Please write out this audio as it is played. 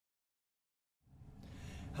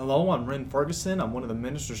Hello, I'm Ren Ferguson. I'm one of the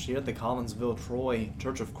ministers here at the Collinsville Troy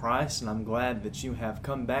Church of Christ, and I'm glad that you have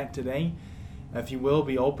come back today. If you will,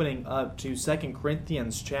 be opening up to 2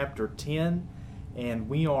 Corinthians chapter 10, and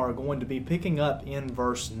we are going to be picking up in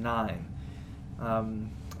verse 9.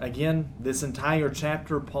 Again, this entire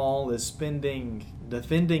chapter, Paul is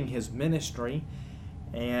defending his ministry,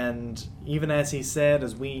 and even as he said,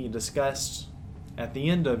 as we discussed at the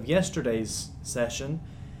end of yesterday's session,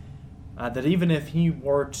 that even if he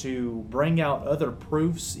were to bring out other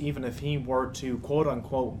proofs, even if he were to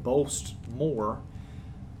quote-unquote boast more,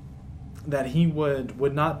 that he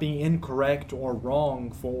would not be incorrect or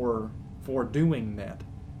wrong for doing that.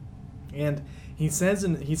 And he says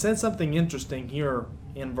something interesting here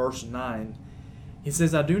in verse 9. He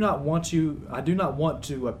says, I do not want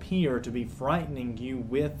to appear to be frightening you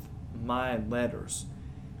with my letters.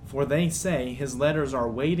 For they say, his letters are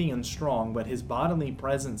weighty and strong, but his bodily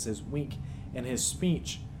presence is weak, and his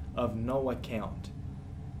speech of no account.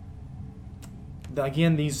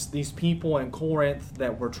 Again, these people in Corinth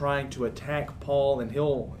that were trying to attack Paul, and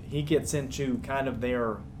he gets into kind of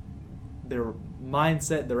their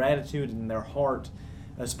mindset, their attitude, and their heart,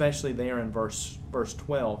 especially there in verse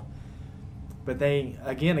 12. But they,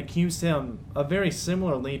 again, accuse him of very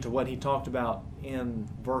similarly to what he talked about in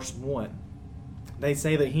verse 1. They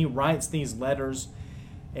say that he writes these letters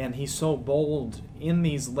and he's so bold in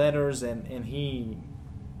these letters and he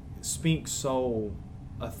speaks so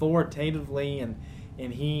authoritatively and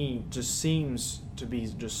he just seems to be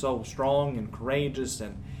just so strong and courageous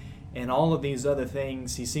and all of these other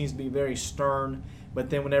things. He seems to be very stern,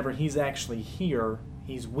 but then whenever he's actually here,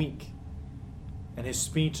 he's weak and his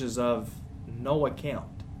speech is of no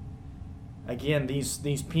account. Again,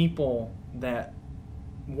 these people that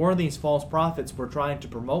were these false prophets were trying to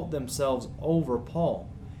promote themselves over Paul.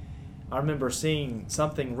 I remember seeing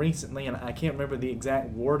something recently, and I can't remember the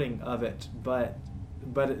exact wording of it, but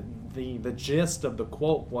the gist of the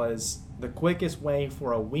quote was, the quickest way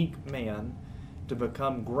for a weak man to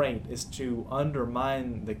become great is to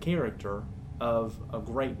undermine the character of a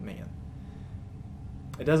great man.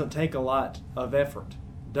 It doesn't take a lot of effort.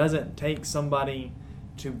 It doesn't take somebody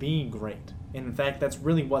to be great. In fact, that's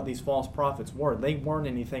really what these false prophets were. They weren't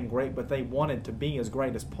anything great, but they wanted to be as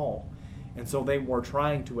great as Paul. And so they were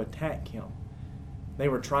trying to attack him. They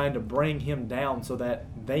were trying to bring him down so that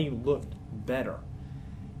they looked better.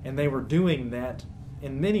 And they were doing that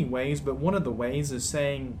in many ways, but one of the ways is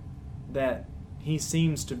saying that he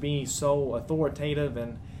seems to be so authoritative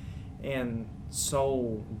and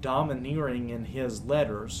so domineering in his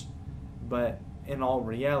letters, but in all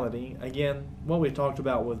reality, again, what we talked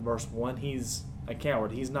about with verse 1, he's a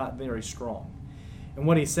coward. He's not very strong. And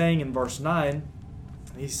what he's saying in verse 9,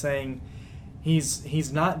 he's saying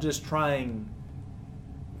he's not just trying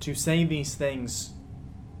to say these things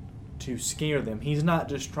to scare them. He's not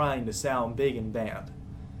just trying to sound big and bad,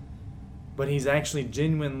 but he's actually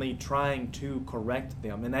genuinely trying to correct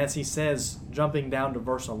them. And as he says, jumping down to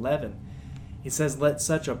verse 11, he says, let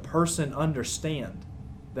such a person understand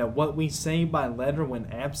that what we say by letter when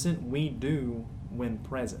absent, we do when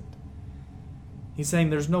present. He's saying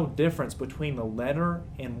there's no difference between the letter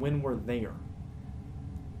and when we're there.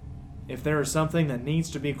 If there is something that needs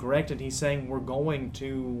to be corrected, he's saying we're going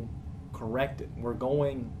to correct it. We're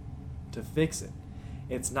going to fix it.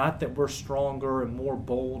 It's not that we're stronger and more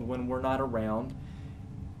bold when we're not around.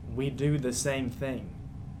 We do the same thing.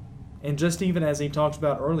 And just even as he talked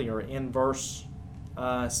about earlier in verse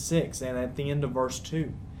 6 and at the end of verse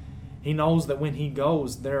 2, he knows that when he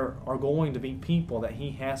goes, there are going to be people that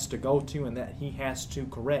he has to go to and that he has to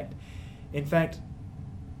correct. In fact,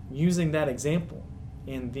 using that example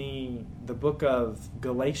in the book of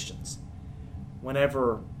Galatians,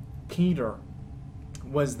 whenever Peter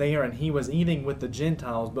was there and he was eating with the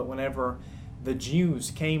Gentiles, but whenever the Jews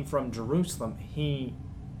came from Jerusalem, he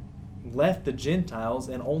left the Gentiles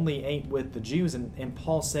and only ate with the Jews. And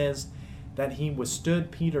Paul says that he withstood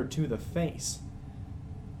Peter to the face.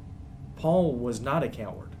 Paul was not a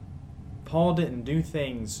coward. Paul didn't do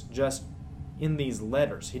things just in these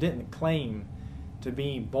letters. He didn't claim to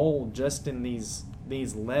be bold just in these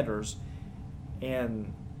letters,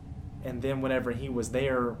 and then whenever he was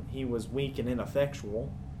there, he was weak and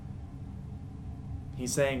ineffectual.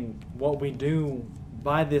 He's saying what we do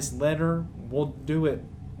by this letter, we'll do it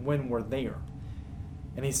when we're there.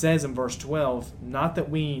 And he says in verse 12, not that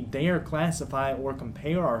we dare classify or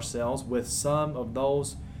compare ourselves with some of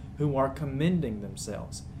those who are commending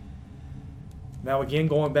themselves. Now again,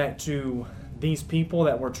 going back to these people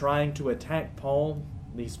that were trying to attack Paul,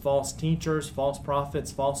 these false teachers, false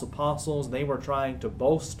prophets, false apostles, they were trying to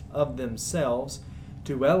boast of themselves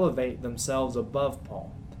to elevate themselves above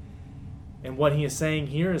Paul. And what he is saying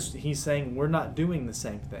here is he's saying we're not doing the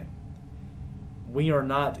same thing. We are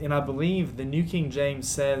not, and I believe the New King James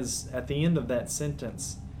says at the end of that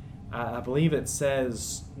sentence, I believe it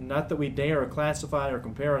says, not that we dare classify or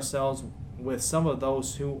compare ourselves with some of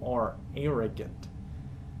those who are arrogant.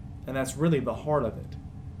 And that's really the heart of it.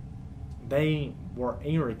 They were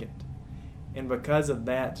arrogant. And because of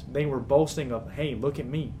that, they were boasting of, hey, look at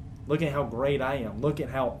me. Look at how great I am. Look at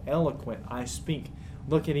how eloquent I speak.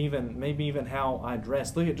 Look at maybe even how I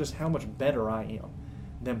dress. Look at just how much better I am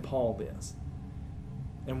than Paul is.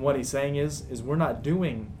 And what he's saying is we're not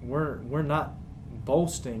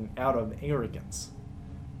boasting out of arrogance.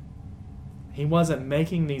 He wasn't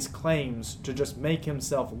making these claims to just make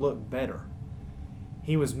himself look better.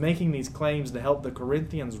 He was making these claims to help the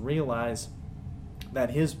Corinthians realize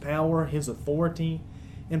that his power, his authority,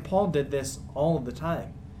 and Paul did this all of the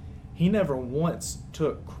time. He never once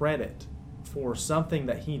took credit for something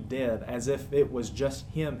that he did as if it was just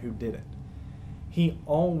him who did it. He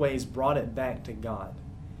always brought it back to God.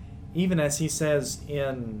 Even as he says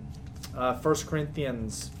in 1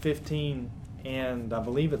 Corinthians 15, and I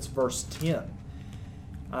believe it's verse 10,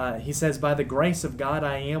 he says, by the grace of God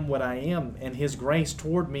I am what I am, and his grace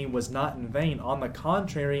toward me was not in vain. On the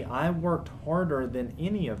contrary, I worked harder than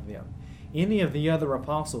any of them, any of the other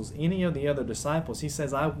apostles, any of the other disciples. He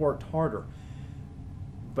says, I worked harder.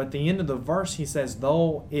 But at the end of the verse, he says,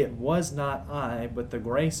 though it was not I, but the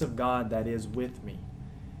grace of God that is with me.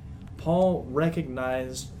 Paul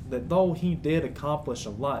recognized that though he did accomplish a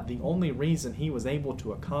lot, the only reason he was able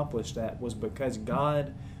to accomplish that was because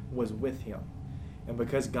God was with him and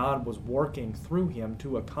because God was working through him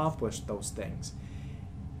to accomplish those things.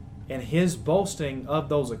 And his boasting of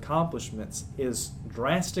those accomplishments is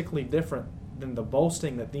drastically different than the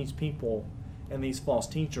boasting that these people and these false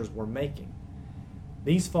teachers were making.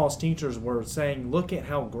 These false teachers were saying, look at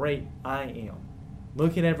how great I am.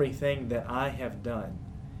 Look at everything that I have done.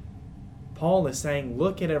 Paul is saying,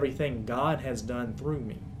 look at everything God has done through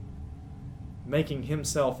me, making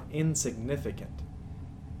himself insignificant.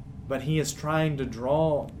 But he is trying to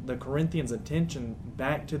draw the Corinthians' attention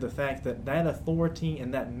back to the fact that that authority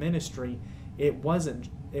and that ministry, it wasn't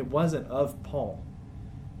of Paul,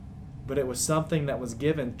 but it was something that was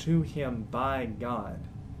given to him by God.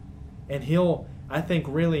 And he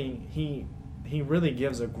really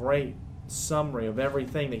gives a great summary of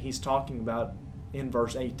everything that he's talking about in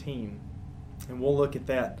verse 18. And we'll look at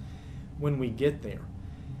that when we get there.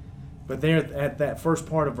 But there at that first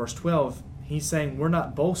part of verse 12, he's saying we're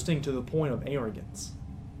not boasting to the point of arrogance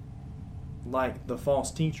like the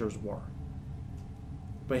false teachers were.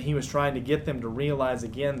 But he was trying to get them to realize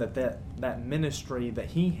again that ministry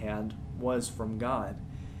that he had was from God.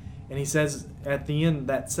 And he says at the end,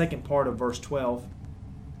 that second part of verse 12,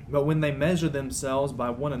 but when they measure themselves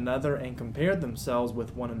by one another and compare themselves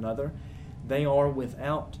with one another, they are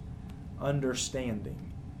without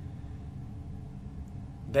understanding.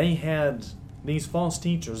 These false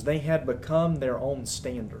teachers, they had become their own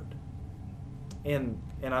standard. And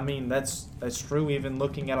I mean, that's true even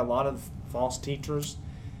looking at a lot of false teachers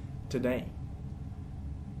today.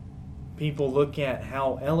 People look at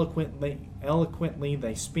how eloquently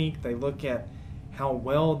they speak. They look at how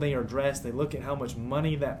well they are dressed. They look at how much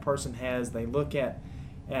money that person has. They look at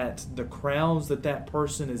the crowds that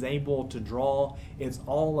person is able to draw. It's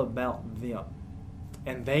all about them.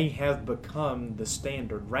 And they have become the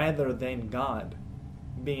standard rather than God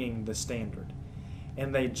being the standard.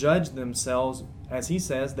 And they judge themselves, as he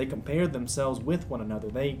says, they compare themselves with one another.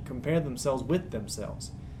 They compare themselves with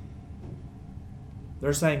themselves.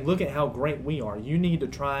 They're saying, look at how great we are. You need to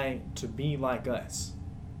try to be like us.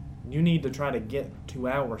 You need to try to get to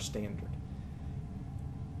our standard.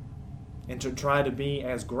 And to try to be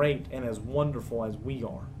as great and as wonderful as we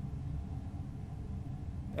are.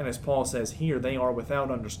 And as Paul says here, they are without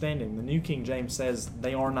understanding. The New King James says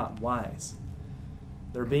they are not wise.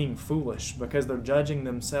 They're being foolish because they're judging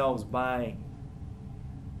themselves by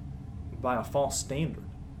a false standard.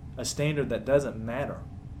 A standard that doesn't matter.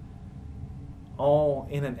 All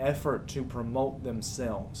in an effort to promote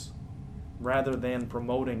themselves rather than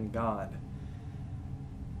promoting God.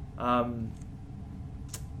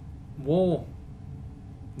 We'll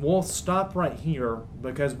stop right here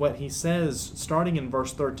because what he says, starting in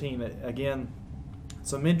verse 13, again,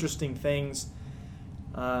 some interesting things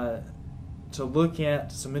to look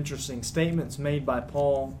at, some interesting statements made by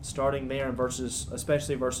Paul, starting there in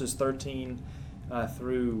especially verses 13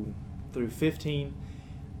 through 15.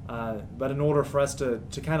 But in order for us to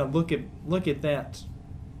kind of look at that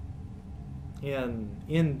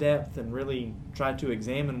in depth and really try to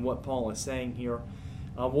examine what Paul is saying here,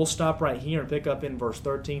 We'll stop right here and pick up in verse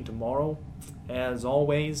 13 tomorrow. As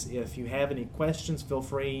always, if you have any questions, feel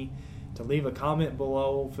free to leave a comment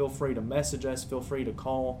below. Feel free to message us. Feel free to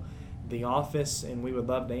call the office, and we would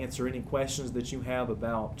love to answer any questions that you have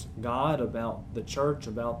about God, about the church,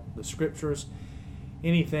 about the Scriptures,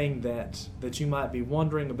 anything that you might be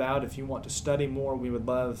wondering about. If you want to study more, we would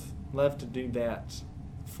love to do that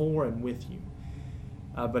for and with you.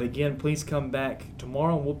 But again, please come back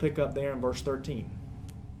tomorrow, and we'll pick up there in verse 13.